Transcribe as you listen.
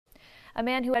A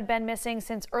man who had been missing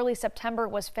since early September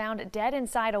was found dead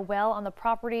inside a well on the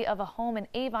property of a home in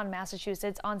Avon,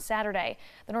 Massachusetts on Saturday.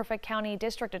 The Norfolk County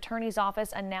District Attorney's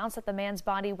Office announced that the man's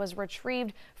body was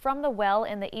retrieved from the well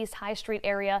in the East High Street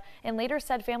area and later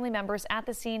said family members at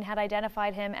the scene had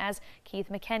identified him as Keith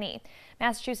McKinney.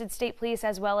 Massachusetts State Police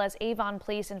as well as Avon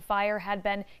Police and Fire had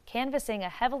been canvassing a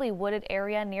heavily wooded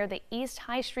area near the East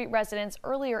High Street residence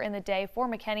earlier in the day for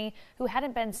McKinney, who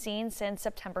hadn't been seen since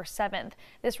September 7th.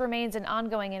 This remains an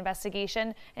ongoing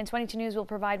investigation, and 22 News will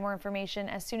provide more information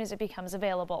as soon as it becomes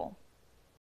available.